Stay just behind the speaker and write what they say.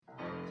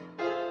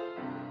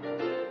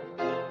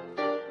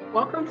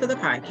Welcome to the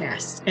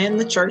podcast, And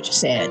the Church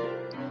Said.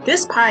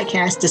 This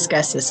podcast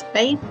discusses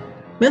faith,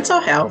 mental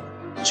health,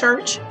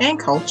 church, and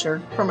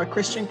culture from a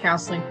Christian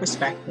counseling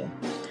perspective.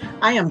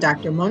 I am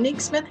Dr.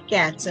 Monique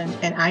Smith-Gadsden,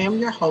 and I am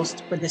your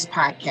host for this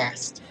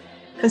podcast.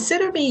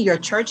 Consider me your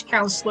church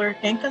counselor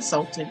and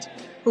consultant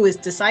who is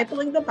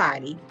discipling the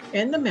body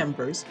and the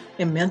members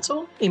in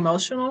mental,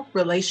 emotional,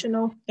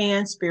 relational,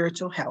 and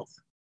spiritual health.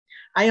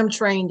 I am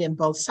trained in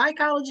both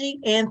psychology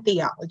and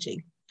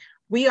theology.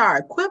 We are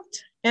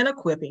equipped and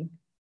equipping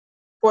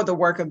for the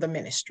work of the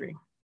ministry.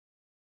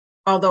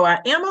 Although I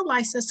am a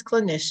licensed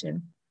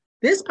clinician,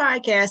 this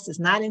podcast is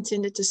not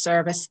intended to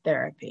serve as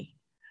therapy.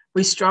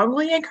 We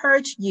strongly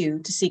encourage you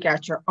to seek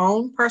out your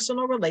own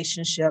personal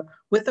relationship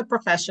with a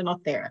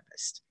professional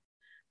therapist.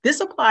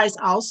 This applies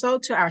also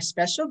to our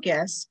special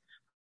guests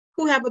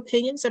who have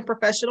opinions and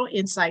professional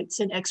insights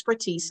and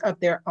expertise of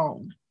their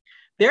own.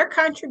 Their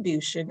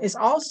contribution is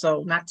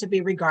also not to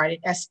be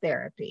regarded as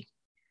therapy.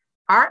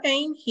 Our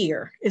aim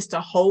here is to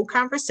hold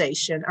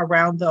conversation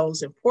around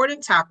those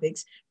important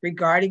topics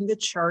regarding the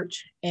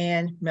church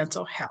and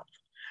mental health.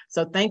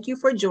 So thank you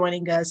for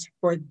joining us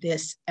for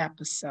this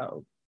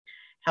episode.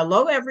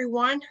 Hello,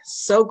 everyone.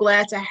 So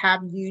glad to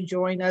have you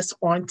join us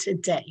on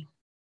today.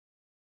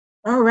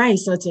 All right,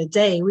 so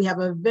today we have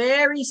a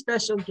very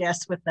special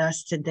guest with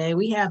us today.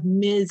 We have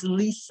Ms.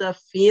 Lisa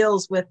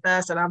Fields with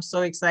us, and I'm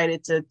so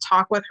excited to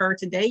talk with her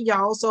today,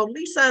 y'all. So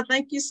Lisa,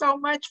 thank you so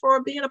much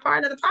for being a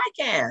part of the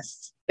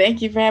podcast.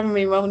 Thank you for having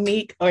me,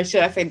 Monique, or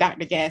should I say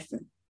Dr.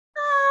 Gadsden?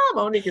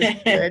 Monique is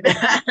good.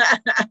 I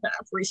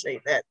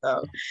appreciate that,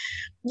 though.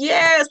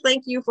 Yes,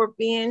 thank you for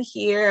being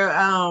here.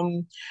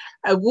 Oh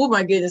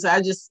my goodness,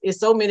 it's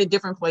so many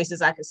different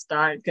places I could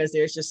start because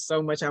there's just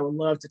so much I would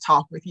love to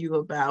talk with you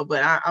about.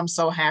 But I'm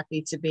so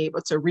happy to be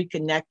able to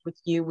reconnect with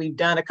you. We've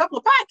done a couple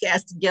of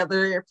podcasts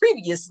together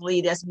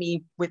previously. That's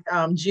me with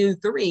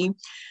Jude 3.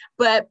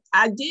 But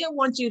I did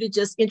want you to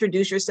just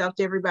introduce yourself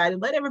to everybody,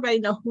 let everybody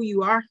know who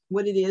you are,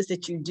 what it is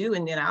that you do,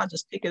 and then I'll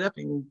just pick it up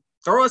and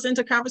throw us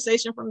into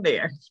conversation from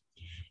there.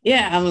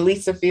 Yeah, I'm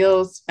Lisa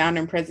Fields, founder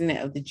and president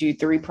of the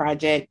Jude 3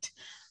 Project,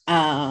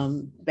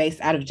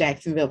 based out of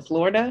Jacksonville,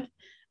 Florida.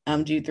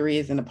 Jude 3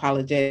 is an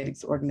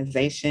apologetics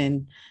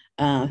organization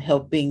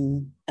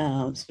helping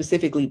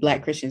specifically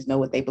Black Christians know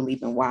what they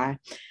believe and why.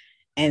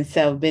 And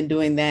so I've been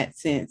doing that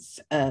since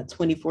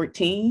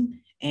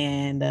 2014.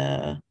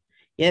 And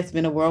it's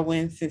been a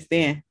whirlwind since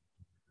then.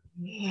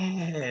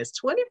 Yes,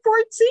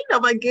 2014. Oh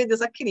my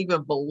goodness, I can't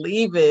even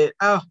believe it.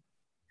 Oh,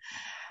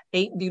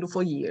 8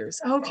 beautiful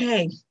years.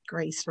 Okay,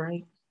 Grace,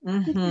 right?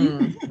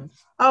 Mm-hmm.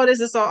 Oh, this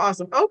is so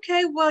awesome.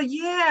 Okay, well,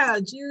 yeah,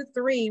 Jude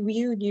 3,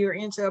 you're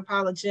into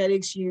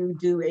apologetics. You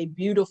do a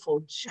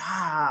beautiful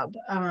job.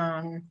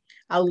 I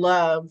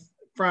love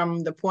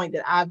from the point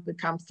that I've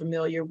become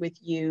familiar with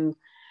you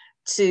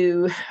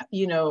to,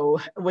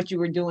 what you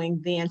were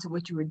doing then to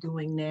what you were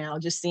doing now,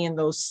 just seeing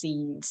those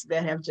seeds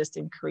that have just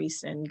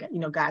increased and,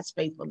 God's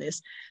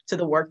faithfulness to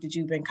the work that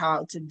you've been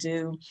called to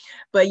do.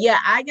 But yeah,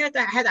 I had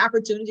the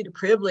opportunity, the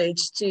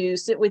privilege to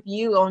sit with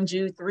you on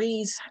Jude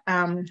 3's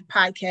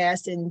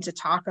podcast and to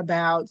talk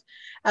about,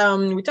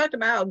 we talked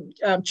about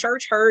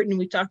church hurt and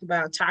we talked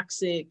about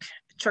toxic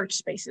church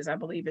spaces, I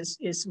believe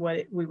is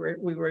what we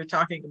were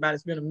talking about.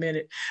 It's been a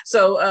minute.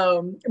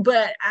 So,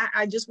 but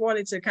I just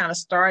wanted to kind of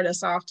start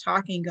us off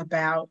talking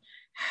about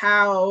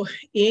how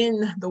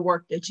in the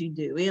work that you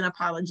do in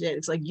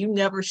apologetics, like you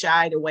never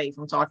shied away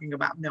from talking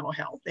about mental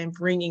health and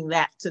bringing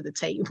that to the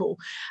table,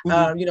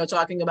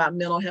 talking about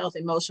mental health,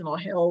 emotional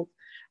health,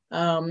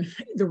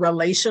 the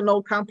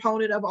relational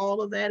component of all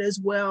of that as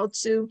well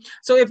too.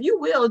 So if you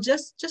will,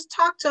 just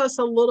talk to us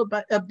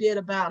a bit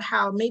about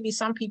how maybe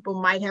some people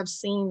might have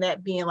seen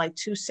that being like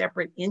two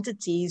separate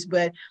entities,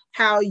 but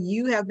how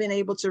you have been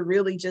able to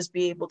really just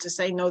be able to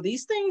say, no,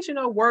 these things,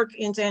 work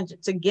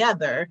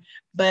together,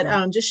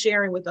 but just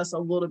sharing with us a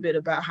little bit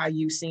about how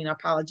you've seen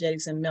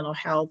apologetics and mental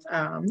health,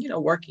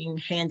 working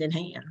hand in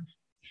hand.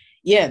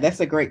 Yeah, that's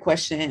a great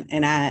question.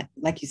 And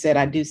like you said,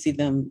 I do see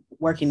them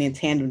working in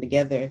tandem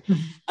together,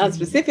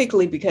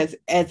 specifically because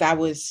as I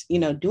was,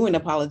 doing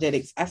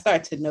apologetics, I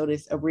started to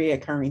notice a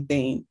reoccurring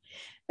theme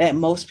that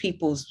most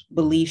people's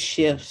belief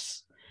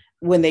shifts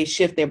when they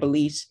shift their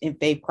beliefs in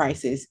faith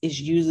crisis is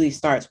usually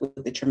starts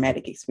with the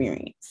traumatic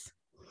experience.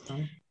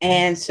 Mm-hmm.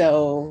 And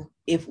so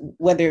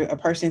whether a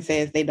person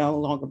says they no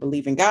longer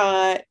believe in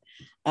God,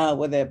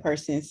 whether a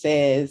person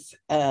says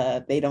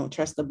they don't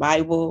trust the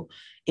Bible,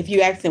 if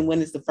you ask them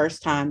when is the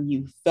first time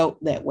you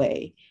felt that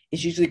way,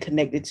 it's usually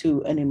connected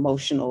to an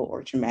emotional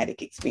or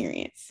traumatic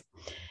experience.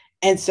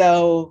 And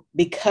so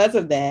because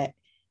of that,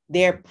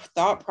 their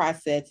thought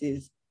process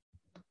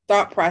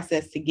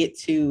to get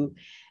to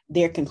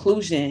their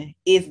conclusion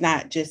is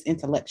not just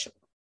intellectual.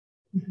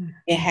 Mm-hmm.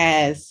 It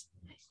has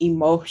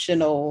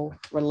emotional,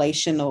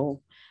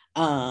 relational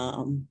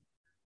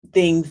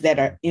things that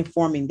are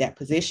informing that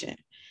position.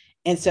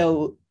 And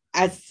so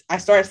I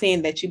started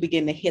seeing that you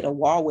begin to hit a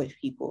wall with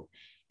people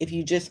if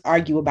you just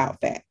argue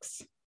about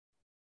facts.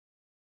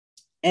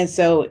 And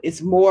so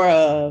it's more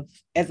of,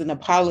 as an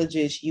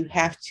apologist, you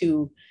have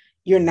to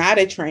you're not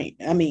a trained,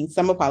 I mean,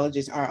 some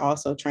apologists are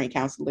also trained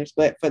counselors,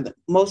 but for the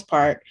most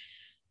part,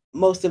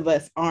 most of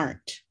us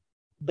aren't.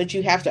 But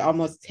you have to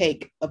almost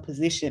take a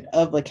position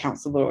of a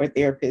counselor or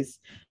therapist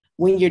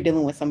when you're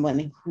dealing with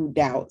someone who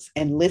doubts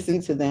and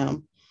listen to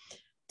them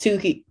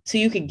to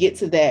you could get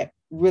to that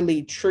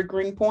really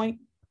triggering point,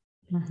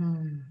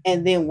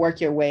 and then work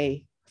your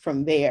way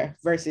from there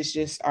versus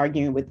just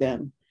arguing with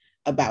them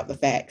about the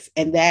facts.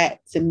 And that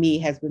to me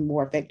has been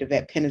more effective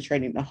at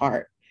penetrating the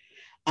heart.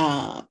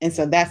 And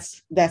so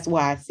that's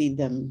why I see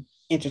them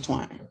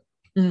intertwined.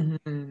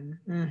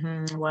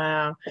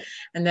 Wow.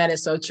 And that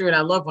is so true. And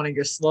I love one of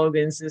your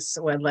slogans is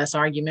less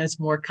arguments,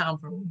 more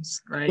convos,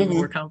 right?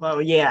 More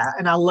convo. Yeah.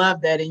 And I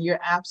love that. And you're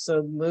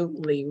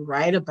absolutely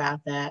right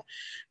about that.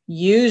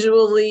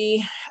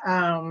 Usually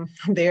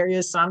there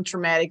is some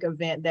traumatic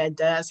event that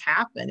does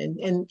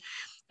happen,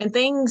 and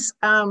things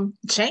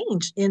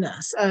change in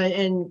us.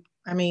 And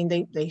I mean,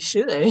 they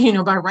should,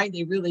 by right,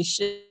 they really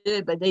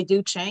should, but they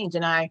do change.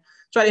 And I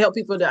try to help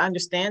people to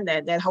understand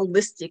that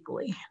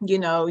holistically,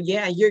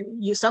 yeah,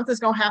 you something's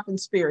going to happen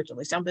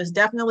spiritually. Something's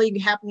definitely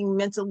happening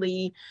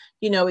mentally,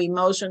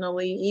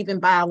 emotionally,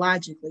 even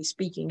biologically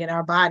speaking in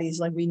our bodies.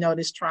 Like we know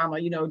this trauma,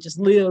 just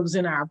lives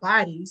in our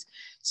bodies.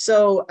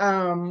 So,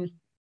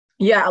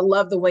 yeah, I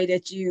love the way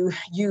that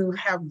you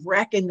have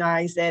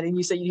recognized that. And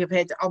you said you have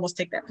had to almost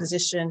take that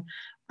position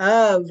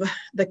of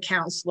the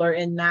counselor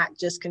and not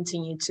just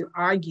continue to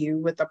argue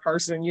with the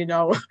person,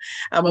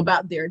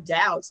 about their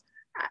doubts.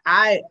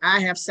 I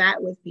have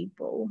sat with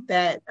people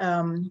that,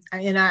 and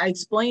I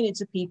explain it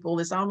to people.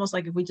 It's almost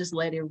like if we just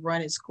let it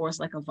run its course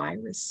like a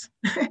virus,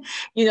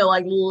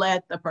 like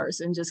let the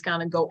person just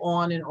kind of go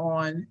on and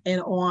on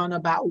and on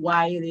about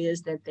why it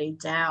is that they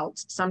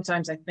doubt.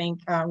 Sometimes I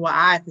think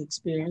I've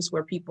experienced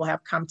where people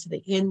have come to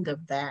the end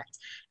of that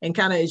and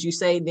kind of, as you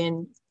say,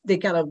 then they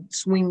kind of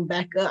swing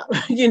back up,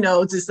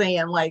 to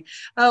saying like,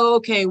 oh,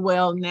 okay,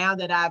 well, now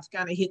that I've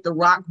kind of hit the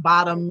rock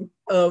bottom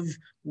of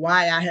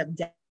why I have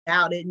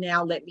doubted,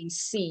 now let me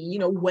see,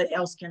 what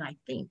else can I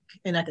think?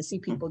 And I can see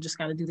people just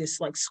kind of do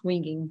this like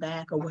swinging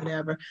back or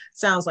whatever.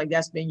 Sounds like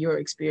that's been your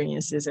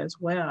experiences as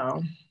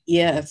well.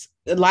 Yes.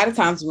 A lot of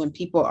times when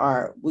people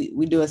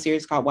we do a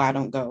series called Why I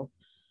Don't Go.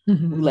 We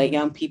let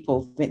young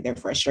people vent their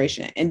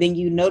frustration. And then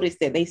you notice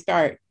that they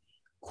start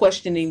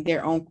questioning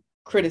their own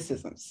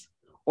criticisms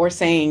or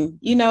saying,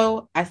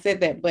 I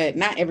said that, but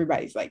not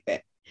everybody's like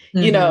that,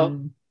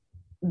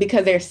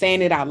 because they're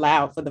saying it out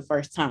loud for the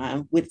first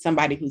time with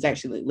somebody who's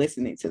actually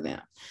listening to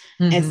them.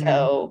 And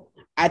so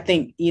I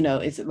think,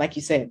 it's like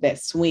you said,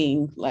 that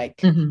swing, like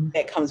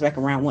that comes back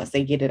around once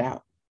they get it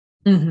out.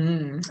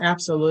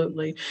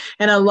 Absolutely.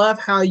 And I love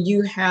how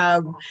you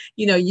have,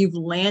 you've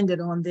landed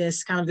on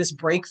this kind of this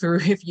breakthrough,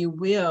 if you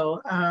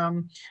will,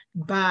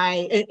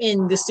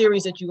 in the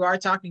series that you are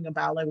talking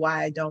about, like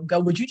Why I Don't Go.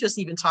 Would you just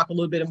even talk a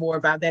little bit more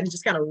about that and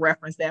just kind of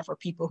reference that for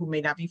people who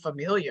may not be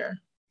familiar?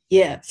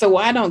 Yeah. So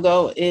Why I Don't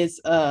Go is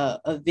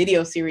a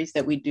video series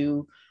that we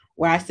do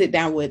where I sit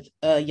down with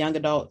young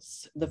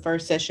adults. The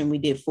first session we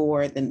did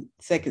 4, then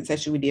second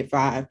session we did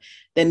 5,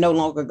 that no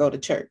longer go to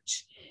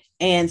church.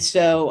 And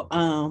so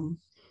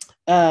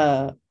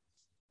I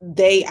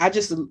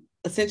just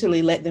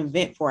essentially let them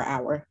vent for an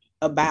hour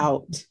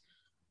about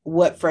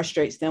what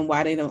frustrates them,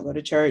 why they don't go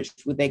to church,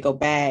 would they go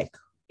back,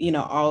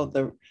 all of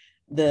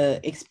the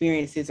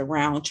experiences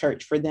around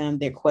church for them,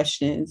 their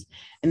questions.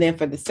 And then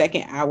for the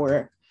second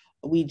hour,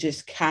 we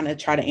just kind of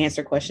try to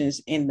answer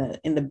questions in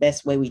the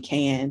best way we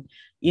can,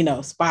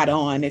 spot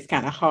on. It's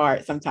kind of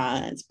hard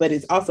sometimes, but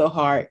it's also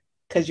hard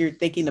because you're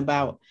thinking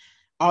about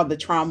all the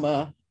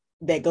trauma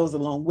that goes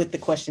along with the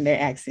question they're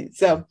asking.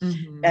 So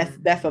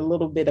that's a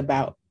little bit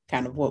about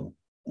kind of what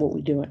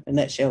we do in a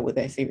nutshell with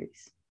that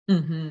series.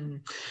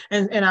 And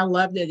I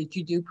love that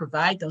you do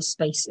provide those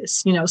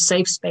spaces,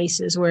 safe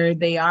spaces where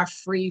they are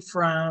free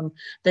from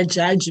the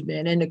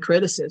judgment and the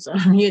criticism.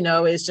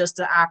 It's just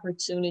an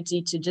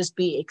opportunity to just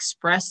be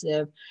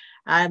expressive.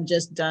 I've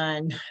just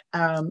done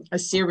a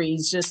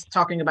series just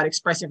talking about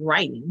expressive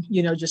writing,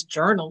 just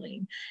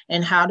journaling,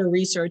 and how the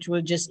research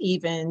would just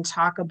even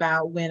talk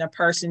about when a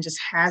person just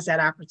has that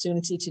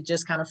opportunity to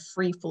just kind of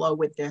free flow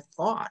with their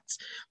thoughts,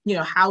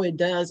 how it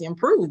does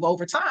improve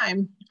over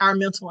time our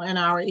mental and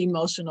our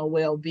emotional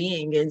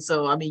well-being. And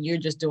so, I mean, you're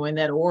just doing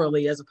that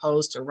orally as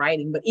opposed to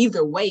writing, but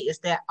either way, it's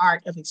that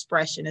art of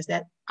expression, it's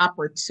that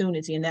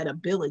opportunity and that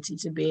ability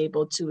to be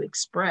able to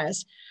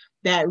express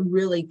that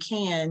really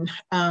can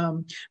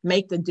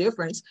make the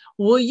difference.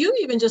 Will you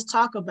even just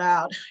talk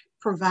about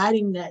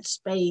providing that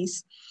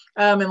space?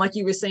 And like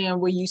you were saying,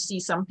 where you see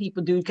some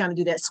people do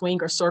that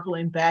swing or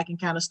circling back and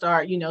kind of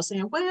start,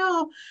 saying,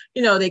 well,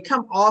 they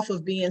come off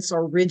of being so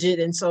rigid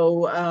and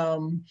so,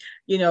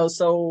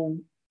 so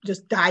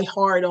just die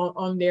hard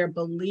on their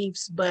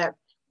beliefs. But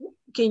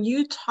can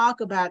you talk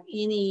about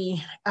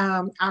any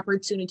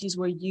opportunities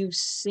where you've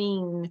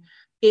seen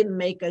it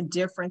make a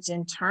difference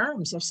in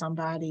terms of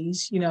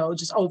somebody's,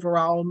 just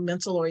overall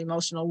mental or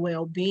emotional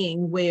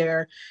well-being,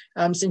 where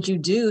since you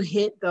do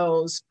hit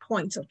those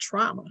points of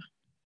trauma?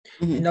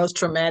 and those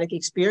traumatic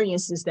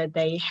experiences that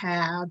they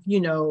have,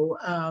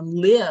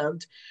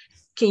 lived.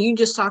 Can you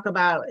just talk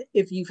about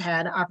if you've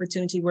had an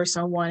opportunity where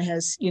someone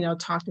has,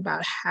 talked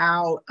about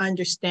how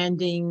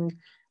understanding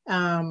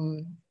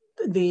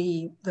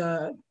they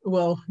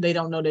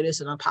don't know that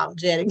it's an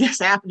apologetic that's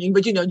happening,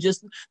 but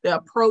just the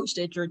approach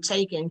that you're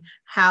taking,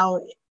 how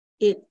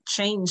it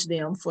changed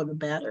them for the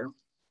better?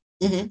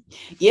 Mm-hmm.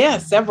 Yeah,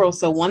 several.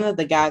 So one of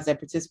the guys that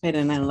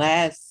participated in the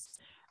last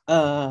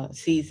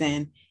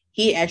season,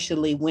 he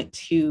actually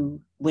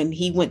when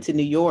he went to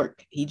New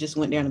York, he just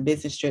went there on a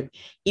business trip.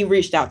 He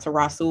reached out to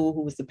Rasul,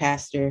 who was the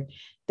pastor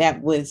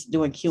that was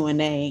doing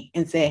Q&A,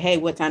 and said, "Hey,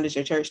 what time does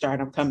your church start?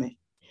 I'm coming."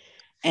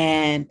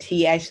 And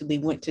he actually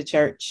went to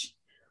church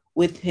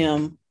with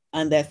him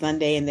on that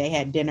Sunday, and they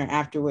had dinner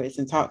afterwards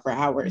and talked for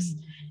hours.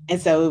 Mm-hmm.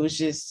 And so it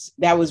was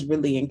that was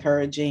really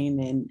encouraging.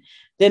 And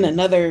then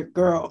another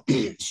girl,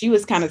 she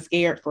was kind of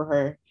scared for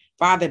her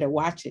father to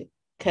watch it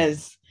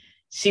because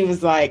she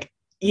was like,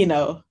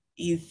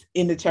 he's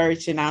in the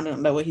church and I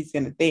don't know what he's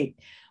going to think.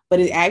 But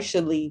it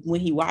actually, when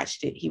he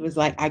watched it, he was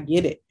like, I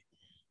get it.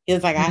 He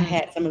was like, mm-hmm. I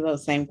had some of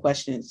those same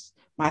questions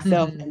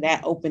myself, mm-hmm. and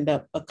that opened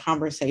up a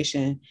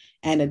conversation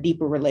and a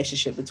deeper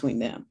relationship between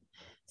them.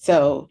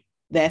 So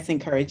that's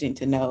encouraging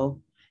to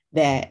know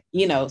that,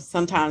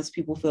 sometimes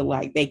people feel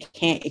like they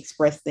can't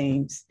express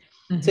things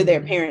mm-hmm. to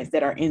their parents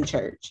that are in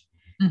church.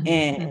 Mm-hmm.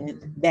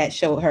 And that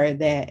showed her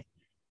that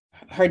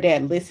her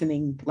dad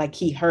listening, like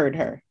he heard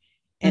her,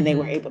 and mm-hmm.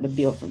 they were able to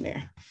build from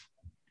there.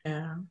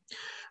 Yeah.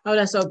 Oh,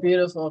 that's so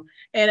beautiful.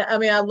 And I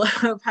mean, I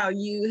love how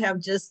you have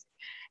just,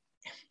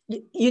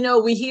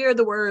 we hear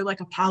the word like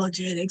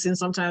apologetics, and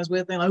sometimes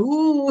we're thinking like,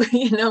 ooh,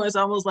 it's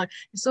almost like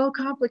it's so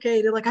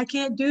complicated. Like I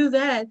can't do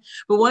that.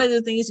 But one of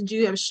the things that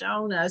you have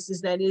shown us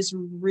is that it's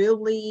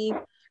really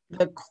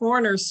the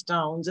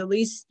cornerstones, at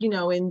least,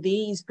 in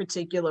these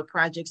particular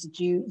projects that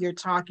you're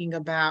talking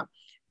about,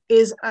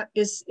 is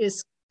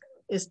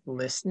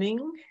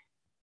listening,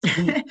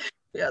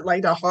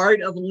 like the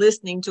heart of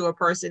listening to a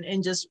person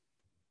and just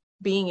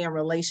being in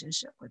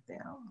relationship with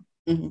them.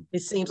 Mm-hmm.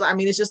 It seems like,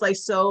 it's just like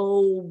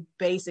so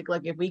basic.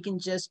 Like if we can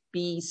just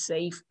be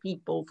safe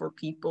people for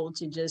people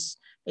to just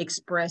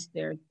express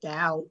their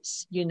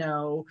doubts,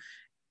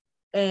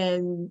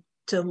 and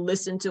to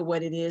listen to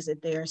what it is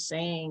that they're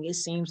saying. It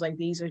seems like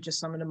these are just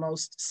some of the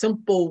most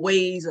simple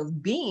ways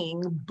of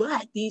being,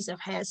 but these have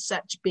had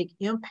such big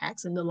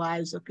impacts in the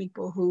lives of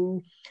people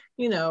who,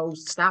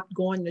 stopped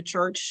going to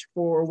church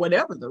for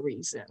whatever the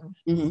reason.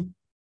 Mm-hmm.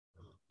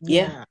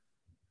 Yeah.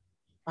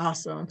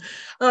 Awesome.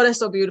 Oh, that's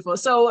so beautiful.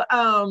 So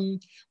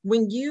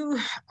when you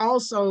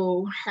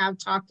also have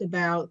talked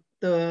about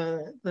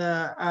the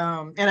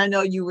and I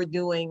know you were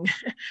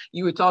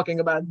talking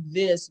about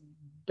this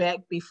back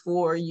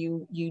before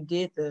you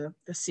did the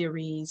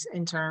series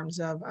in terms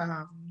of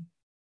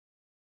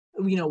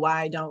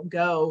why I don't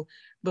go,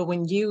 but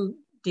when you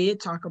did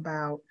talk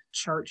about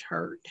church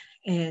hurt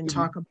and mm-hmm.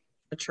 talk about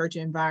church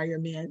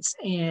environments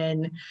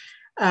and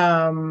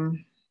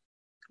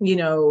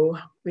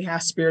we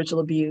have spiritual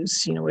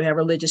abuse, we have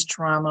religious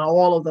trauma,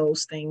 all of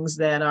those things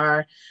that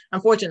are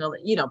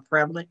unfortunately,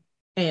 prevalent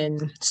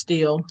and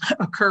still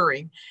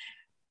occurring.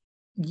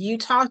 You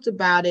talked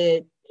about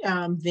it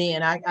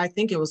then, I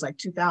think it was like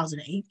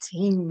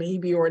 2018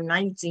 maybe, or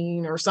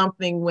 19 or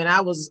something, when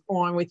I was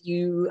on with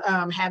you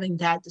having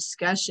that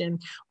discussion.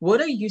 What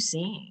are you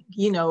seeing,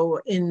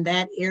 in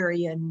that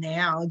area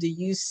now? Do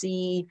you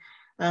see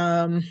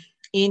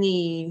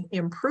any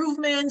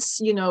improvements?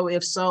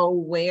 If so,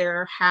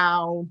 where,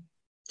 how?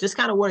 Just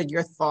kind of what are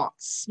your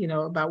thoughts,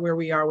 about where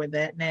we are with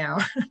that now?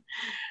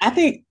 I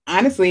think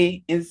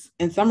honestly,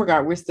 in some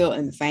regard, we're still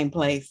in the same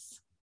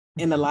place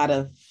in a lot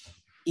of,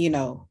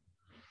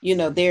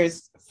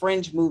 there's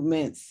fringe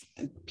movements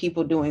and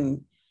people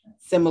doing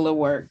similar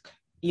work,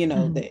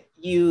 mm-hmm. that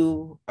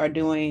you are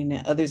doing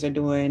and others are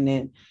doing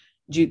and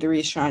Jude 3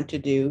 is trying to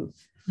do,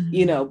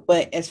 mm-hmm.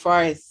 But as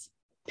far as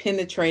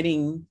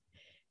penetrating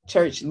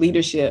church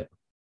leadership,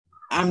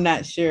 I'm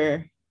not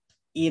sure,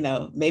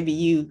 maybe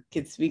you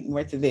could speak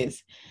more to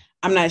this.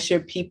 I'm not sure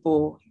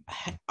people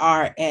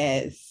are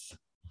as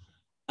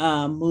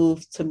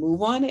moved to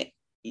move on it,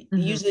 mm-hmm.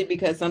 usually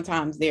because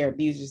sometimes they're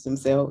abusers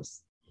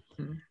themselves.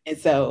 Mm-hmm. And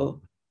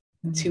so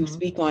mm-hmm. to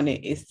speak on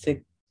it is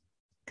to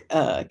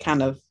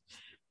kind of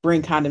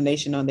bring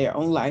condemnation on their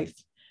own life.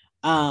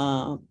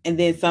 And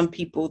then some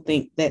people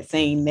think that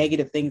saying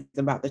negative things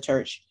about the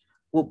church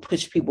will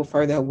push people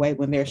further away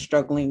when they're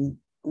struggling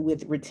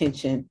with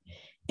retention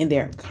in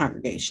their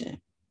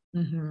congregation.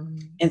 Mm-hmm.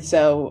 And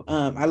so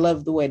I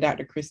love the way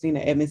Dr.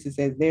 Christina Edmondson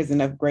says there's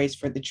enough grace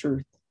for the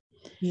truth.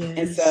 Yes.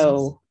 And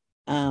so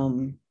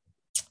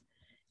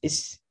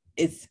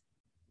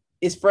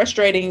it's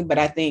frustrating, but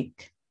I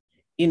think,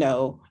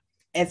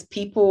 as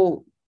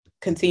people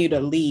continue to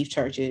leave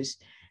churches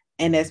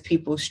and as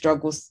people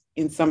struggle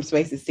in some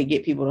spaces to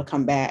get people to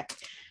come back,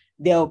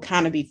 they'll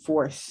kind of be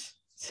forced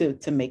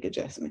to make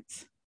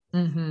adjustments.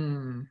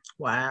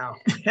 Wow.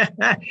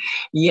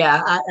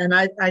 Yeah,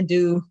 I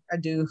do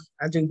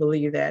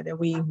believe that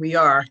we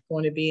are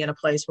going to be in a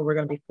place where we're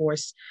going to be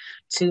forced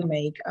to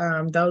make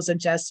those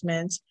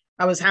adjustments.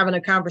 I was having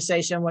a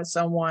conversation with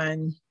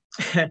someone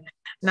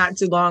not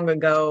too long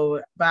ago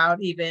about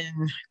even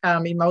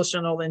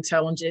emotional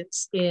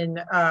intelligence in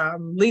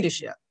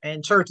leadership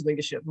and church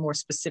leadership, more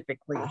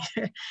specifically,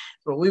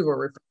 what we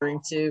were referring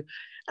to.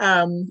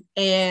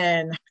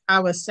 And I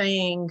was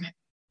saying,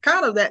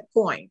 kind of that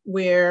point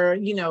where,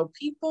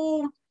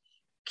 people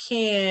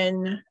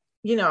can,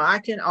 I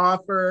can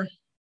offer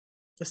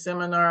the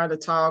seminar, the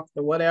talk,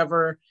 the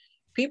whatever.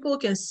 People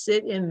can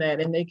sit in that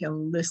and they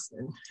can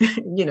listen,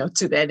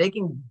 to that. They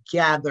can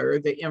gather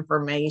the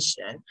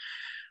information.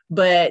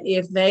 But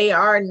if they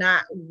are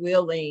not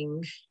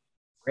willing,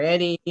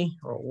 ready,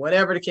 or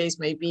whatever the case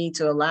may be,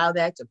 to allow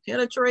that to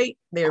penetrate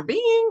their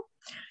being,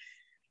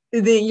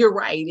 then you're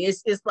right.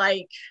 It's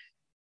like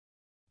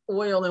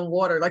oil and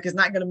water. Like, it's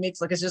not going to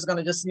mix. Like, it's just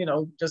going to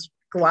just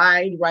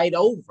glide right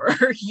over.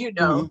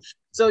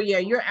 So yeah,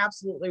 you're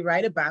absolutely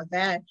right about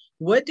that.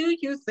 What do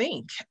you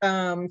think?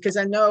 Because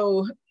I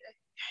know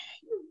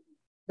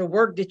the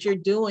work that you're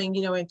doing,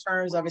 in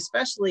terms of,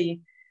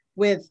 especially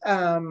with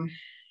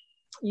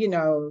you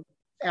know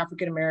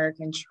African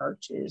American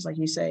churches, like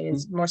you say,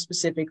 is more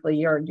specifically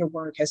your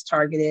work has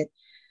targeted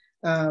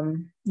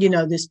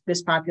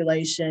this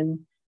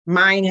population.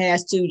 Mine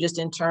has too, just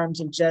in terms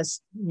of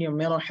just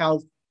mental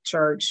health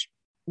church,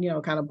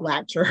 kind of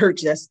Black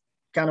church. That's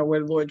kind of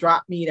where the Lord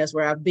dropped me. That's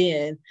where I've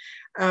been.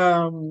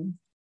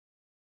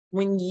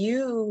 When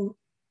you,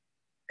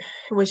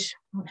 which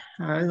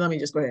let me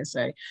just go ahead and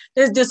say,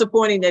 it's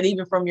disappointing that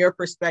even from your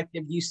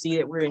perspective, you see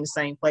that we're in the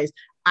same place.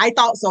 I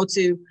thought so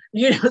too,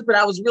 but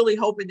I was really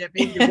hoping that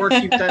maybe the work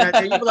you've done out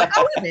there, you'd be like,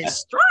 oh, we've been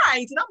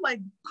strides. And I'm like,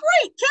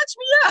 great, catch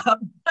me up.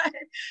 But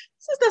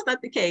since that's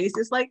not the case,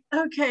 it's like,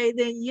 okay,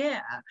 then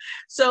yeah.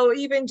 So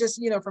even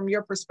just, from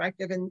your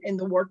perspective and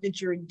the work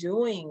that you're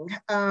doing,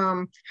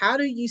 how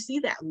do you see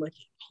that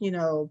looking,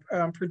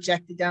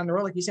 projected down the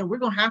road? Like you said, we're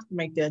going to have to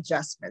make the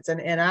adjustments.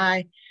 And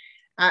I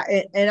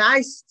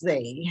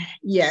say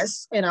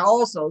yes. And I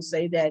also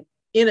say that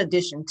in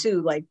addition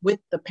to, like, with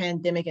the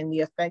pandemic and the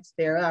effects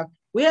thereof,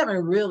 we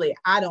haven't really,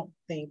 I don't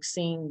think,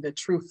 seen the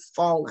true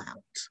fallout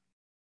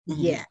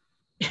yet.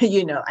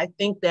 I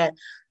think that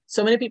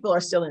so many people are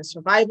still in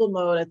survival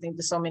mode. I think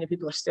that so many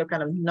people are still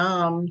kind of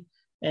numb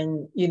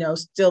and,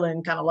 still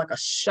in kind of like a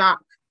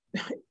shock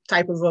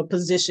type of a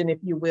position, if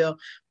you will,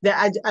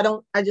 that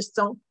I just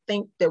don't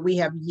think that we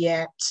have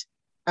yet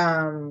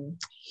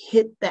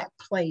hit that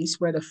place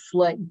where the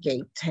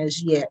floodgate has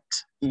yet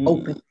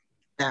opened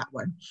that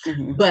one.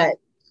 But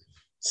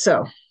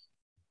so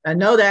I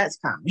know that's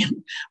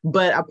coming.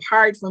 But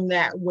apart from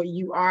that, what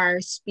you are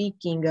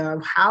speaking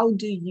of, how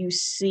do you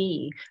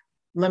see?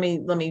 Let me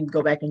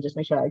go back and just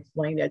make sure I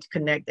explain that, to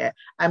connect that.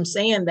 I'm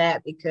saying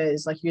that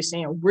because, like you're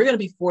saying, we're going to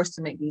be forced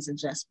to make these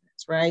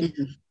adjustments, right?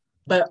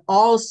 But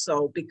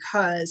also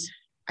because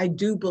I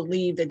do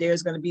believe that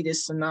there's going to be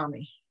this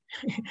tsunami,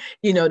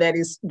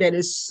 that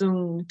is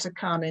soon to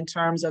come in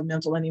terms of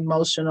mental and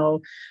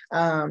emotional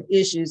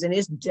issues. And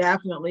it's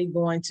definitely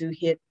going to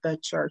hit the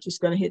church. It's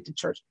going to hit the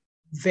church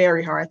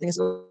very hard. I think it's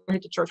going to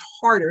hit the church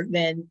harder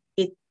than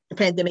the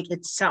pandemic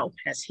itself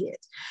has hit.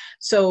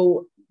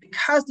 So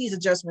because these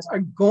adjustments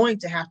are going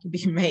to have to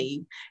be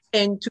made,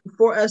 and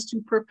for us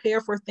to prepare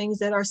for things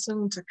that are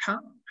soon to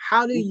come,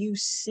 how do you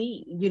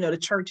see, the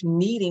church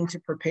needing to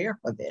prepare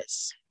for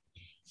this?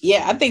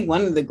 Yeah, I think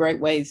one of the great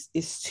ways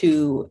is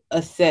to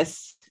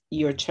assess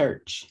your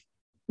church.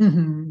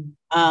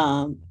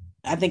 I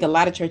think a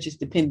lot of churches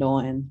depend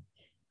on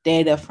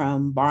data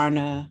from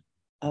Barna,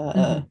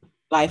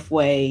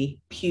 Lifeway,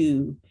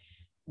 Pew.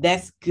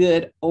 That's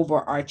good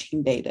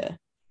overarching data,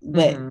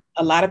 but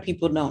a lot of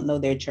people don't know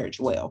their church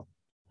well.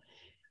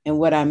 And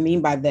what I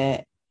mean by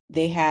that,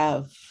 they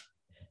have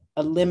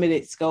a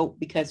limited scope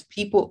because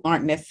people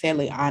aren't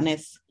necessarily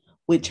honest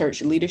with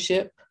church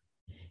leadership,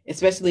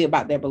 especially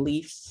about their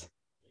beliefs,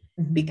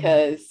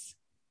 because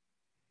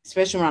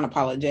especially around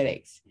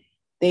apologetics,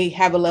 they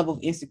have a level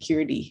of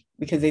insecurity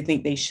because they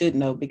think they should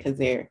know because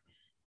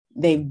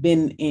they've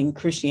been in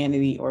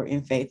Christianity or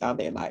in faith all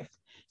their life.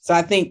 So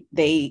I think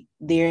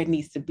there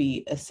needs to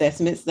be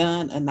assessments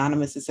done,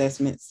 anonymous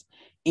assessments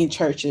in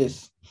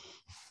churches,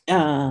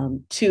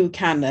 to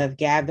kind of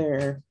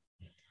gather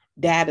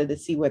data to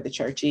see where the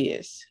church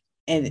is.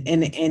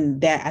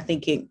 And that, I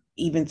think, it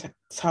even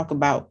talk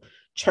about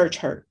church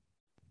hurt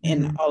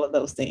and all of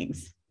those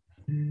things.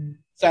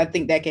 So I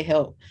think that can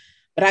help.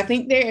 But I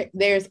think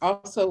there's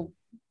also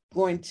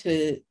going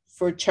to,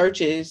 for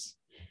churches,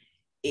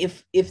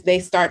 if they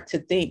start to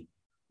think,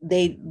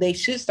 they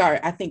should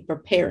start, I think,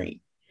 preparing,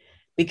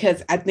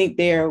 because I think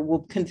there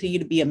will continue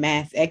to be a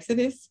mass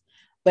exodus,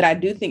 but I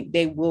do think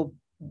they will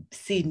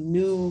see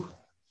new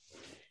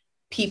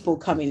people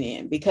coming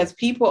in because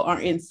people are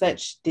in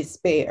such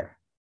despair,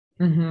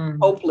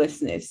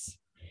 hopelessness.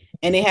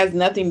 And it has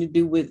nothing to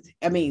do with,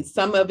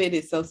 some of it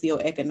is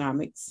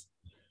socioeconomics,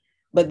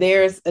 but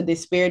there's a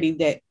disparity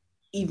that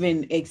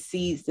even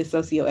exceeds the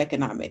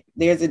socioeconomic.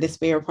 There's a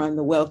despair upon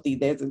the wealthy,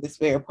 there's a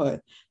despair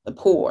upon the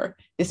poor.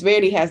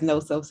 Disparity has no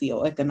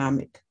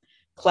socioeconomic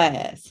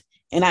class.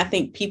 And I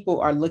think people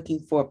are looking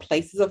for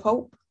places of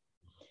hope.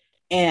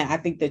 And I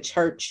think the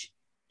church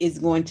is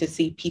going to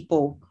see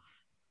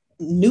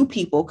new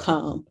people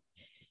come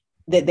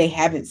that they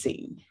haven't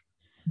seen.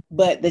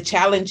 But the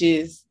challenge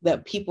is the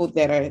people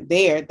that are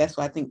there. That's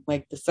why I think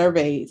like the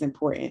survey is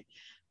important,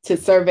 to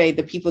survey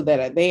the people that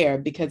are there,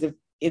 because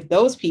if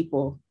those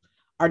people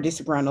are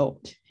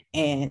disgruntled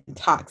and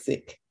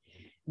toxic,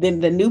 then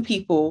the new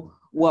people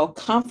will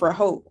come for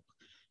hope,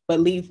 but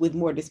leave with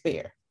more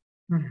despair.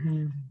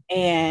 Mm-hmm.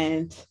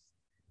 And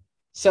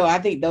so I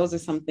think those are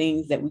some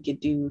things that we could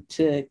do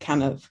to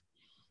kind of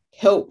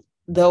help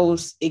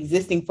those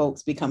existing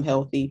folks become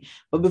healthy.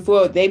 But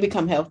before they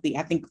become healthy,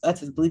 I think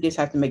us as leaders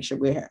have to make sure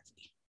we're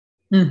healthy.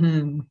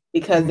 Mm-hmm.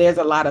 Because there's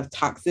a lot of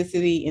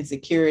toxicity,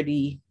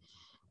 insecurity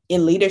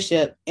in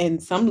leadership.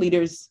 And some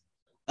leaders,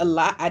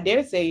 I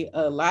dare say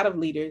a lot of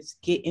leaders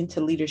get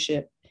into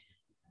leadership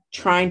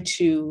trying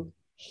to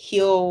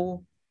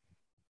heal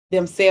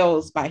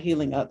themselves by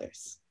healing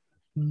others.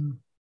 Mm-hmm.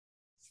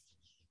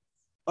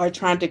 Or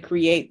trying to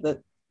create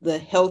the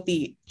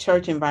healthy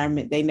church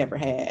environment they never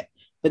had,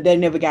 but they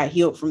never got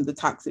healed from the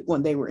toxic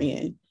one they were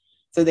in.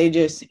 So they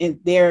just,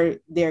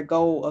 their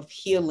goal of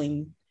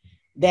healing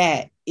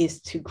that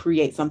is to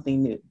create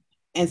something new.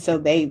 And so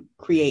they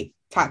create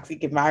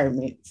toxic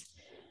environments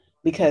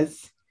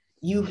because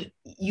you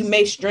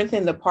may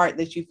strengthen the part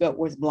that you felt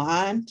was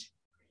blind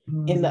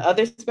in the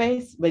other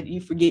space, but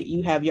you forget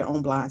you have your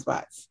own blind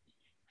spots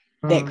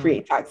that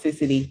create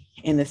toxicity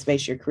in the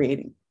space you're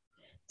creating.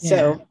 Yeah.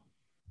 So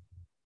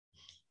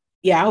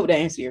yeah, I hope that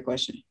answered your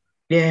question.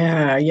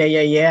 Yeah.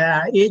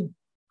 It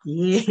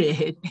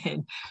did.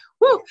 And,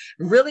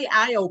 really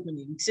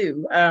eye-opening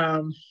too.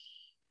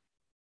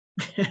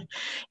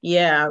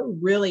 Yeah,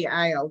 really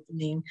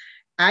eye-opening.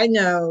 I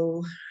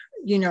know,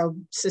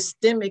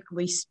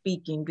 systemically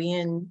speaking,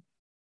 being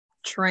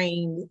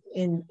trained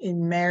in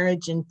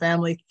marriage and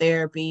family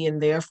therapy and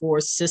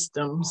therefore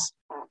systems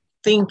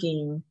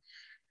thinking,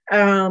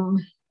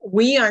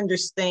 we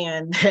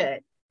understand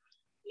that,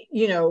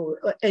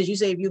 as you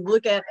say, if you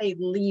look at a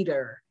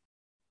leader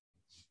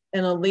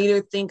and a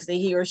leader thinks that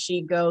he or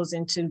she goes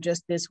into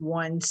just this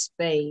one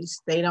space,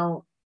 they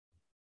don't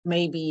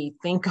maybe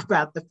think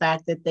about the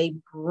fact that they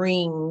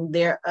bring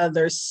their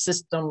other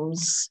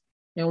systems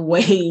and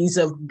ways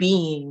of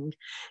being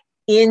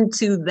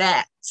into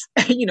that,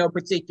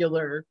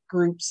 particular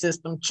group,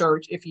 system,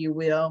 church, if you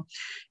will,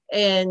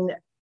 and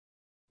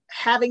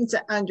having to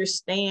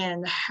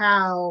understand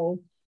how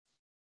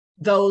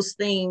those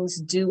things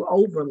do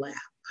overlap.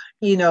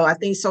 I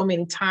think so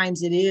many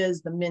times it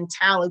is the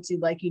mentality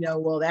like,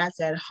 well, that's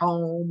at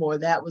home, or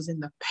that was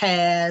in the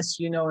past,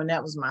 and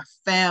that was my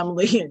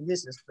family and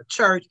this is for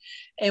church.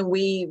 And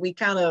we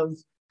kind of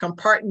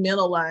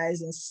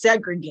compartmentalize and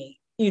segregate,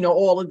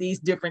 all of these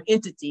different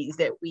entities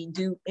that we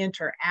do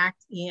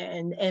interact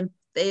in, and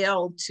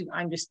fail to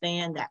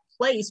understand that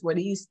place where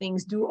these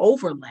things do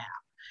overlap.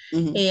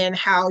 Mm-hmm. And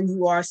how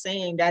you are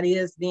saying that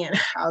is then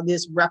how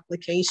this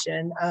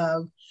replication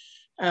of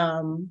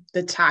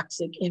the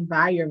toxic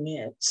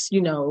environments,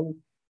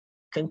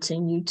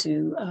 continue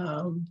to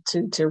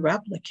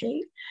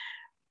replicate.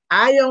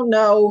 I don't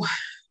know.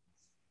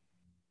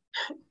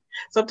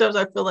 Sometimes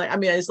I feel like,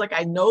 it's like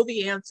I know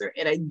the answer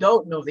and I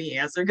don't know the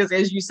answer, because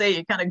as you say,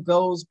 it kind of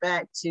goes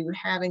back to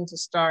having to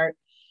start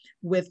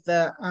with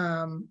the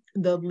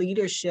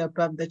leadership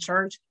of the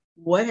church.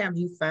 What have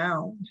you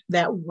found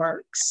that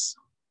works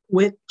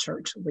with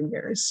church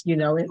leaders,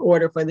 in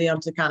order for them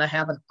to kind of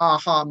have an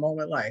aha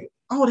moment, like,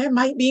 oh, that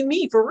might be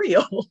me for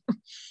real.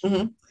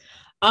 Mm-hmm.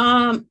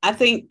 I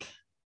think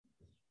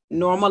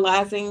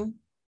normalizing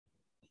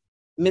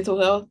mental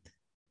health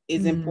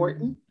is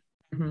important.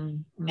 Mm-hmm.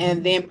 Mm-hmm.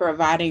 And then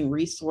providing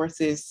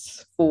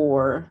resources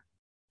for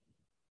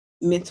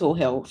mental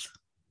health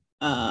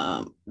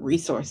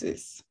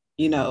resources,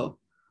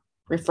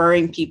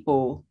 referring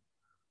people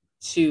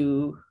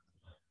to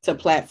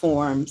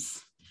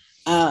platforms.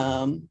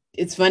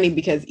 It's funny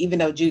because even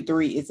though Jude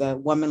 3 is a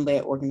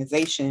woman-led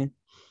organization,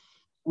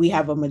 we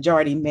have a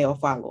majority male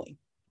following.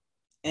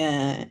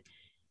 And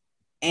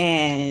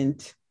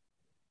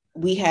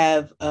we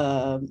have,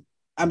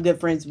 I'm good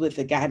friends with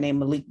a guy named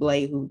Malik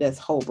Blade who does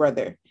Whole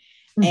Brother.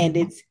 Mm-hmm. And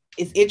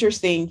it's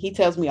interesting. He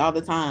tells me all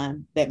the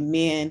time that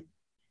men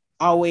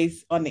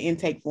always on the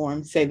intake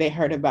form say they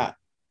heard about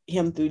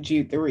him through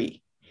Jude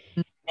 3.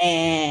 Mm-hmm.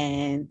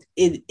 And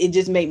it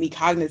just made me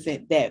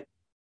cognizant that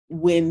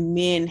when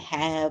men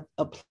have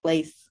a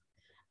place,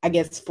 I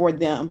guess, for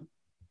them,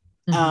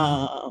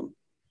 mm-hmm.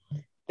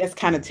 That's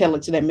kind of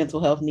tailored to their mental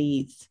health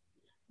needs.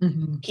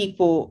 Mm-hmm.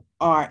 People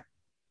are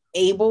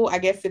able, I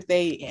guess, if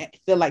they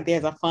feel like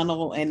there's a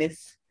funnel and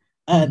it's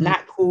a mm-hmm.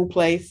 not cool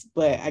place,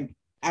 but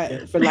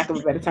I, for lack of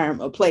a better term,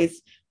 a place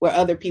where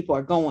other people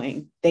are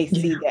going, they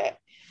see that.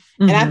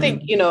 Mm-hmm. And I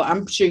think,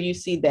 I'm sure you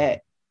see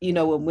that,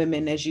 with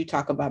women, as you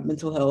talk about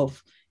mental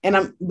health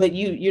but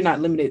you're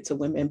not limited to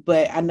women,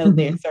 but I know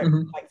there's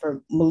certain, like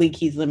for Malik,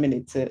 he's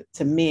limited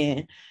to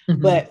men,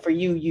 but for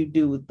you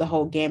do the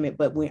whole gamut.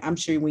 But I'm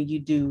sure when you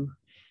do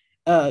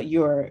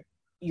your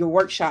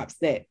workshops,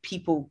 that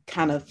people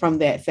kind of from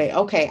that say,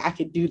 okay, I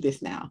could do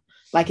this now.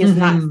 Like it's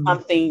not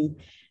something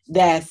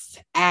that's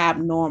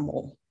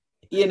abnormal,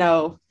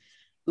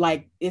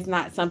 like it's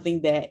not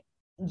something that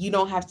you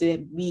don't have to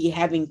be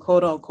having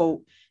quote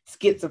unquote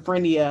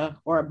schizophrenia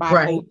or a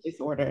bipolar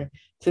disorder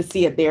to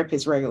see a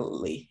therapist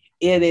regularly.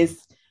 It is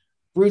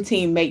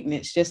routine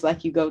maintenance, just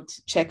like you go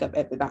to check up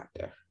at the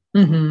doctor.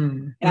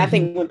 And I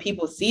think when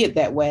people see it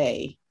that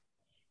way,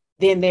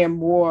 then they're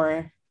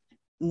more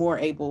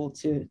able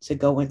to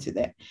go into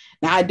that.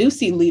 Now, I do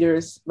see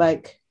leaders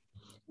like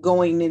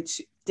going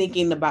into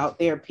thinking about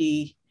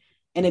therapy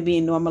and it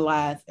being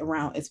normalized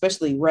around,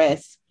 especially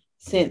rest,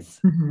 since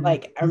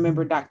like I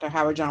remember Dr.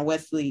 Howard John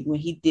Wesley when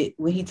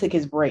he took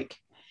his break,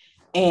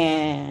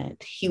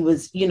 and he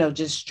was,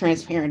 just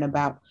transparent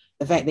about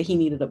the fact that he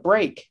needed a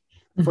break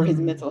for his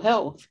mental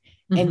health.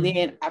 And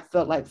then I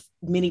felt like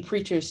many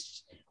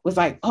preachers was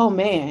like, oh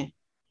man,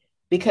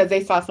 because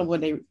they saw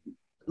someone they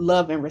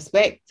love and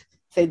respect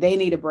say they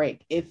need a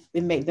break, if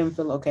it made them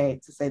feel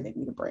okay to say they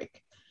need a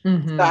break.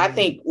 So I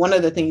think one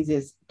of the things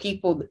is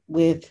people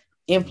with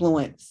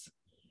influence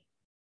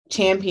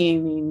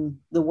championing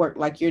the work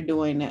like you're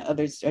doing that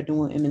others are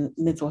doing in the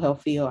mental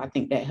health field. I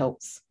think that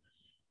helps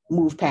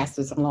move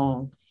pastors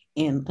along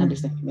in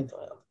understanding mental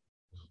health.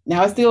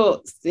 Now it's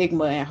still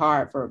stigma and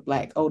hard for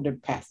Black older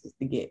pastors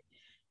to get.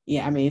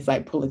 Yeah, I mean it's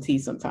like pulling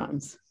teeth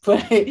sometimes,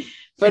 but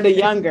for the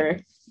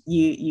younger,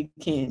 you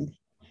can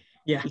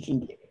get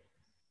it.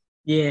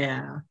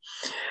 Yeah,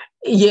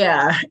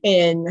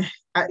 and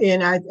I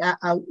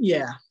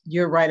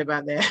you're right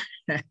about that.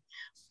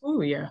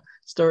 Oh yeah,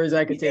 stories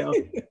I could tell.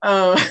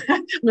 I'm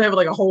having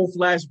like a whole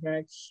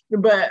flashback,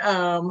 but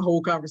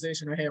whole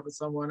conversation I had with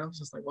someone. I was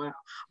just like, wow.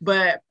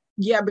 But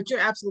you're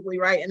absolutely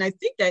right, and I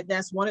think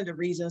that's one of the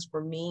reasons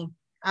for me.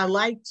 I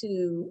like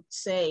to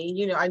say,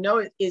 I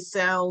know it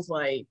sounds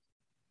like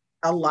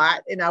a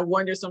lot, and I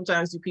wonder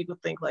sometimes do people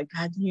think like,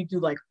 God, do you do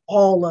like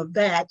all of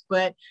that?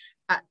 But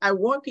I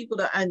want people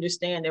to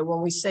understand that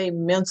when we say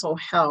mental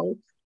health,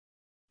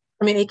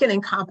 I mean, it can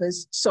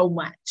encompass so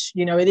much.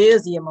 It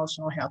is the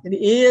emotional health. It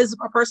is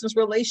a person's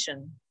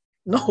relational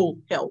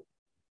health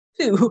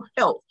to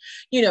health,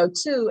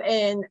 too.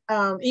 And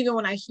even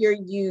when I hear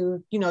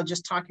you,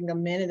 just talking a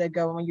minute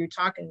ago when you're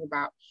talking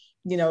about,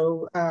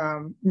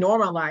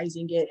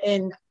 normalizing it.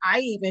 And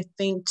I even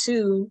think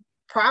too,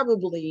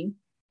 probably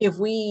if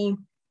we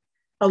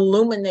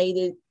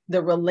illuminated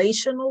the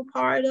relational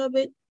part of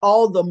it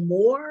all the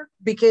more,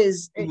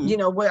 because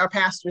what our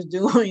pastors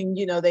doing,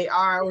 they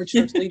are, or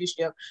church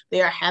leadership,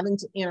 they are having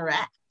to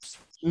interact.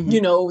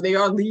 They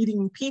are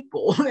leading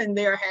people and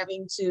they're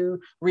having to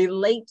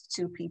relate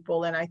to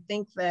people. And I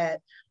think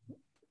that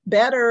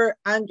better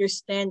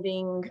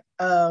understanding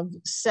of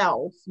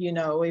self,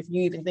 if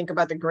you even think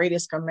about the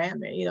greatest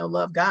commandment,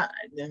 love God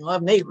and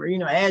love neighbor,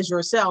 as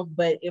yourself.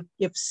 But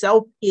if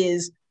self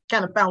is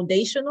kind of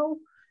foundational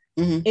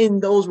in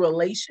those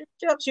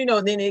relationships,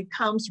 then it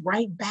comes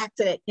right back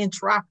to that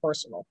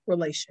intrapersonal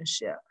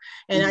relationship.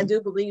 And I do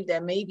believe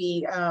that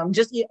maybe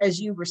just as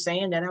you were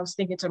saying that, I was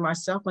thinking to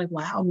myself, like,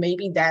 wow,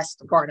 maybe that's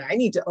the part I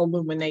need to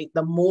illuminate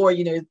the more,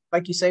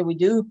 like you say, we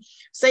do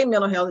say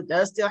mental health, it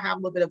does still have a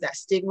little bit of that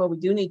stigma. We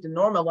do need to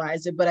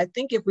normalize it. But I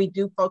think if we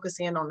do focus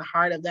in on the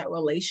heart of that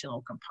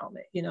relational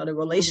component, the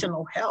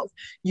relational health,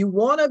 you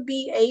want to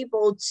be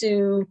able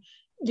to,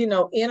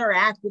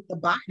 interact with the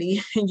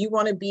body, and you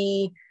want to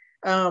be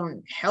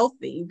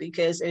healthy,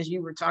 because as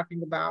you were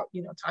talking about,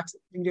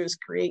 toxic leaders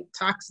create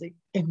toxic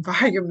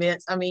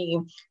environments. I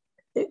mean,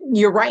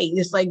 you're right.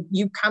 It's like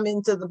you come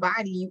into the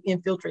body, you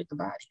infiltrate the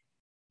body,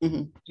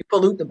 you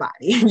pollute the body,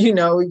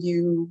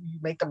 you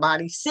make the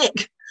body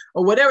sick,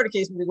 or whatever the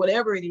case may be,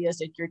 whatever it is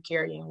that you're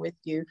carrying with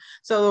you.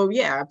 So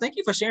yeah, thank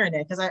you for sharing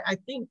that, because I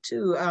think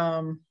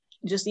too,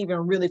 just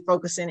even really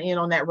focusing in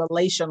on that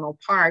relational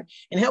part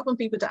and helping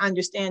people to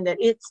understand that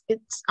it's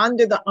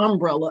under the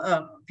umbrella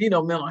of,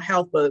 mental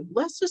health. But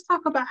let's just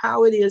talk about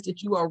how it is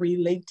that you are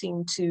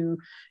relating to,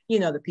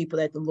 the people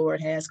that the Lord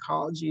has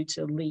called you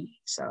to lead.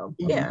 So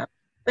yeah,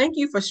 thank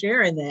you for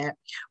sharing that.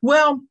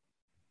 Well,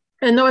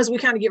 I know as we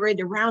kind of get ready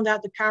to round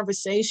out the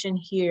conversation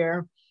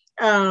here,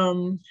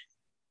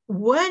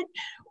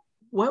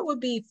 what would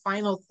be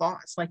final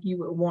thoughts like you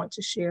would want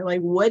to share? Like,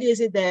 what is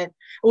it that,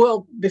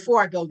 well,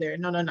 before I go there,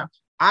 no.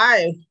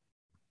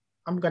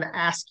 I'm going to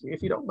ask you,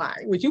 if you don't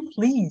mind, would you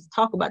please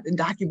talk about the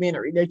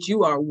documentary that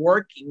you are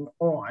working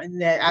on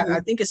that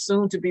I think is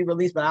soon to be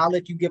released, but I'll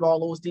let you give all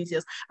those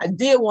details. I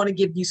did want to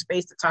give you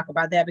space to talk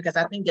about that, because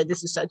I think that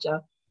this is such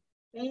a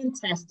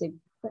fantastic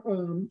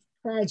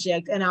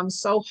project, and I'm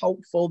so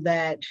hopeful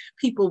that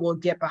people will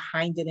get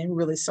behind it and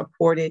really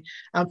support it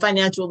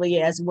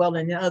financially as well,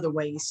 and in other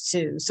ways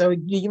too. So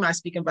you mind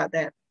speaking about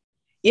that?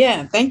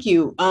 Yeah, thank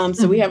you.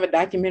 So we have a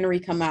documentary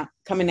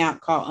coming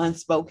out called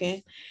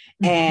Unspoken,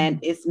 and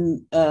it's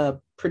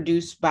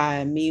produced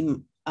by me,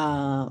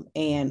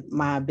 and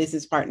my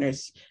business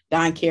partners,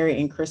 Don Carey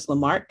and Chris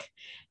Lamarck.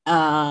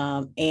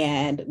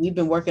 And we've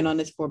been working on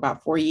this for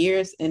about 4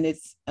 years. And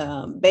it's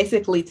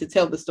basically to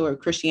tell the story of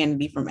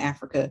Christianity from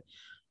Africa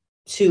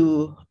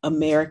to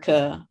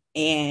America.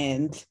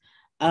 And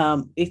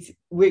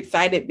we're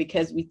excited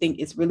because we think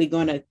it's really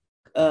going to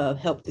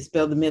help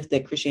dispel the myth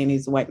that Christianity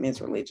is a white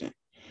man's religion.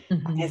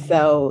 Mm-hmm. And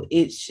so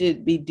it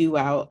should be due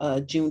out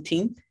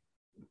Juneteenth.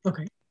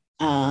 Okay.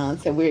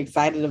 So we're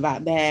excited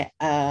about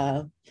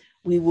that.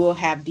 We will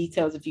have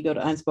details if you go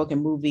to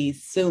Unspoken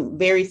Movies soon,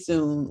 very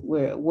soon,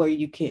 where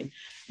you can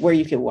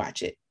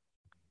watch it.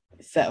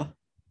 So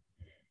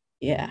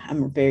yeah,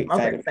 I'm very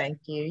excited. Okay, thank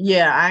you.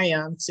 Yeah, I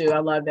am too. I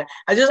love that.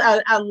 I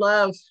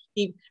love.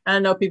 I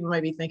know people may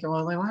be thinking,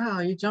 well, like, wow,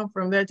 you jump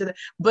from there to that,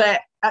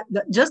 but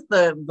just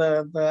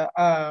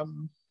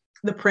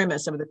the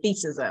premise of it, the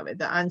thesis of it,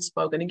 the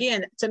unspoken.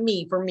 Again,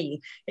 for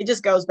me, it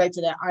just goes back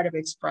to that art of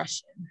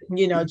expression.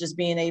 Just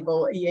being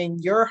able. And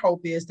your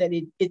hope is that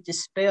it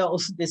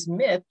dispels this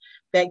myth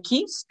that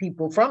keeps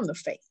people from the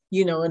faith.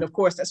 And of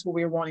course, that's what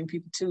we're wanting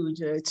people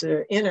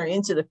to enter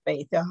into the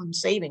faith,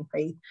 saving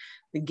faith,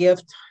 the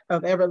gift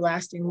of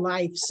everlasting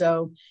life.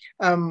 So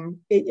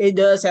it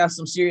does have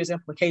some serious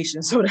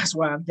implications. So that's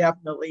why I'm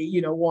definitely,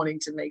 wanting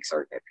to make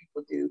certain that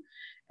people do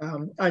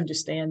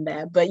understand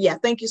that. But yeah,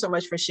 thank you so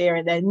much for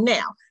sharing that.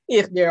 Now,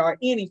 if there are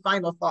any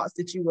final thoughts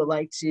that you would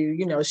like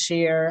to,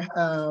 share,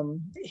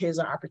 here's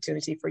an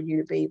opportunity for you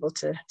to be able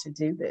to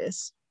do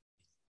this.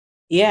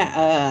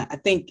 Yeah, I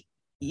think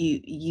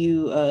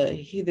you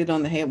hit it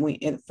on the head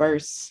at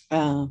first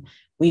when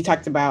you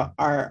talked about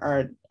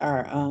our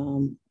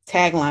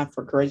tagline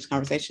for Courageous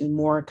Conversation: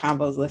 more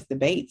convos, less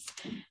debates.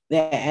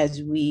 That as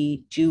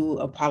we do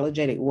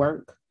apologetic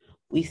work,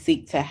 we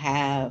seek to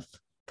have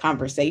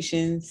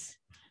conversations,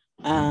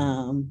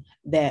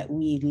 that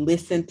we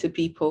listen to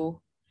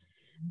people,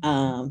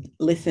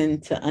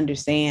 listen to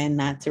understand,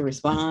 not to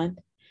respond,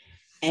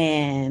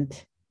 and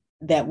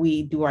that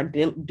we do our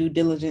due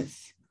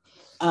diligence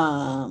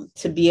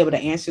to be able to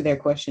answer their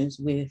questions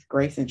with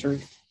grace and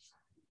truth.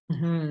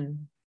 Mm-hmm.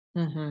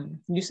 Mm-hmm.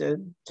 You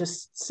said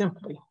just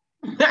simply.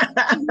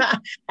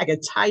 I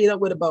could tie it up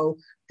with a bow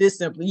this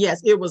simply.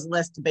 Yes, it was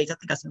less debates. I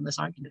think I said less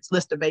arguments,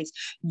 less debates.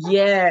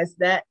 Yes,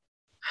 that's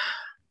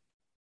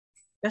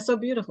so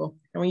beautiful.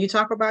 And when you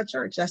talk about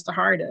church, that's the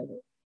heart of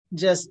it.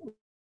 Just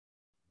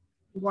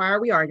why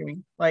are we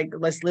arguing? Like,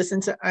 let's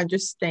listen to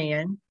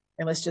understand,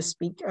 and let's just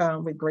speak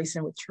with grace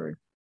and with truth.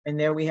 And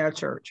there we have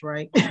church,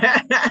 right?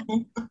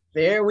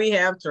 There we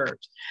have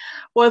church.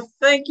 Well,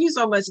 thank you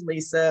so much,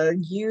 Lisa.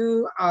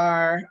 You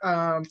are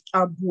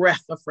a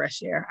breath of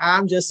fresh air.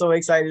 I'm just so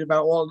excited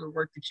about all the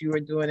work that you are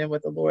doing and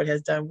what the Lord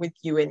has done with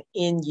you and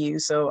in you.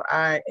 So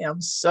I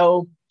am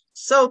so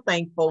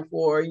thankful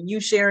for you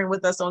sharing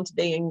with us on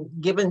today and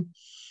giving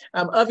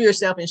of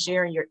yourself and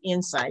sharing your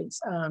insights,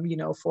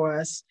 for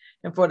us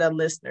and for the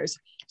listeners.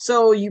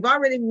 So you've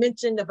already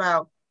mentioned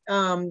about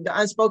the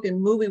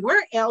Unspoken Movie.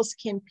 Where else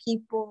can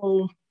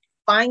people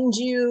find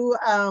you?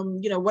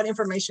 What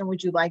information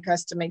would you like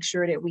us to make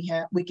sure that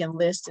we can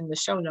list in the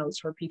show notes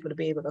for people to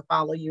be able to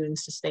follow you and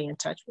to stay in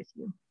touch with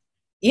you?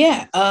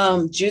 Yeah,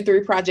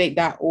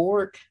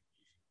 Jude3project.org.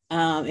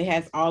 It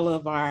has all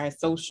of our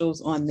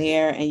socials on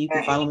there, and you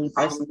can follow me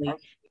personally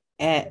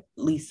at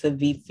Lisa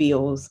V.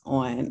 Fields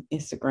on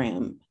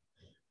Instagram,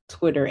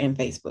 Twitter, and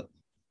Facebook.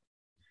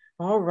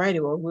 All righty.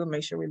 Well, we'll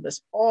make sure we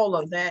list all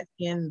of that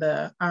in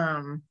the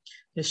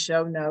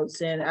show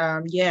notes. And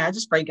I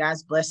just pray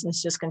God's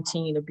blessings just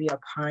continue to be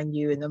upon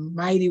you and the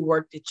mighty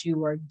work that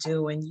you are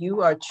doing.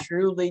 You are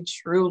truly,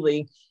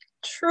 truly,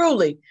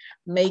 truly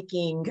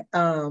making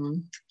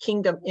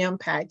kingdom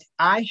impact.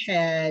 I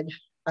had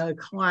a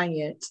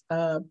client,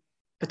 a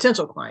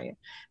potential client,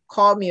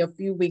 called me a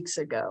few weeks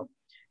ago,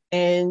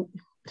 and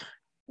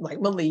like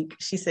Malik,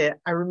 she said,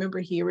 I remember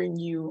hearing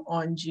you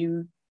on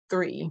Jude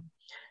 3.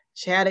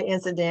 She had an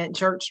incident,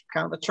 kind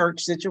of a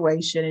church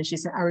situation. And she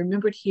said, I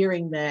remembered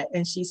hearing that.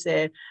 And she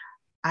said,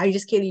 I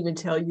just can't even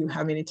tell you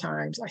how many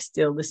times I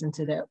still listen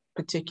to that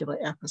particular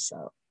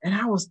episode. And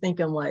I was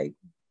thinking like,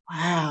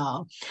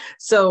 wow.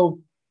 So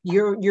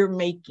you're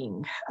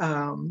making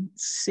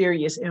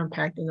serious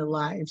impact in the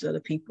lives of the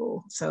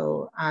people.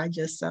 So I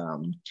just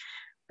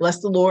bless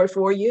the Lord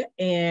for you.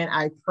 And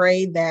I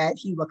pray that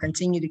he will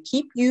continue to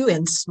keep you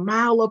and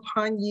smile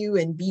upon you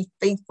and be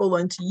faithful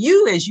unto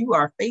you as you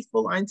are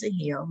faithful unto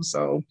him.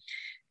 So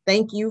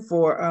thank you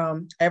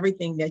for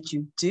everything that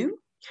you do.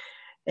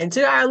 And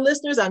to our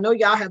listeners, I know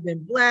y'all have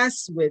been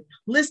blessed with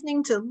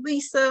listening to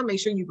Lisa. Make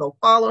sure you go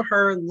follow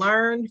her,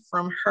 learn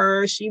from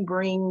her. She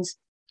brings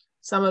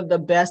some of the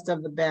best to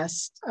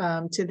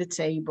the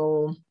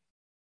table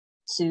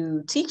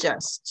to teach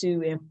us,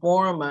 to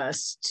inform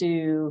us,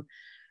 to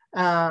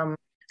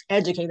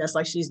educate us,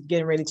 like she's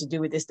getting ready to do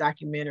with this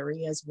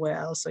documentary as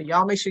well. So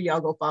y'all make sure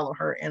y'all go follow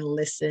her and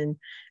listen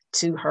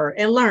to her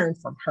and learn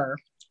from her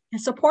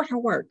and support her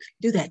work.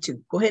 Do that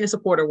too. Go ahead and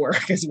support her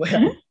work as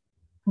well.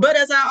 But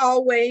as I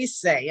always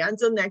say,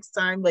 until next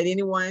time, let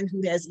anyone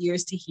who has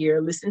ears to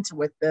hear listen to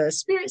what the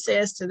Spirit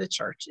says to the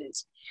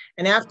churches.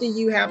 And after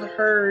you have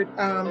heard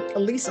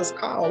Elisa's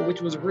call,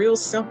 which was real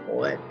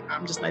simple, and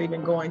I'm just not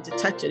even going to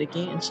touch it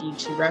again.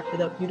 She wrapped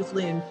it up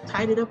beautifully and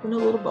tied it up in a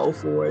little bow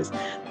for us.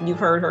 You've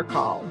heard her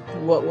call.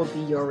 What will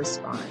be your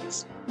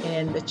response?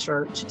 And the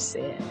church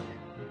said,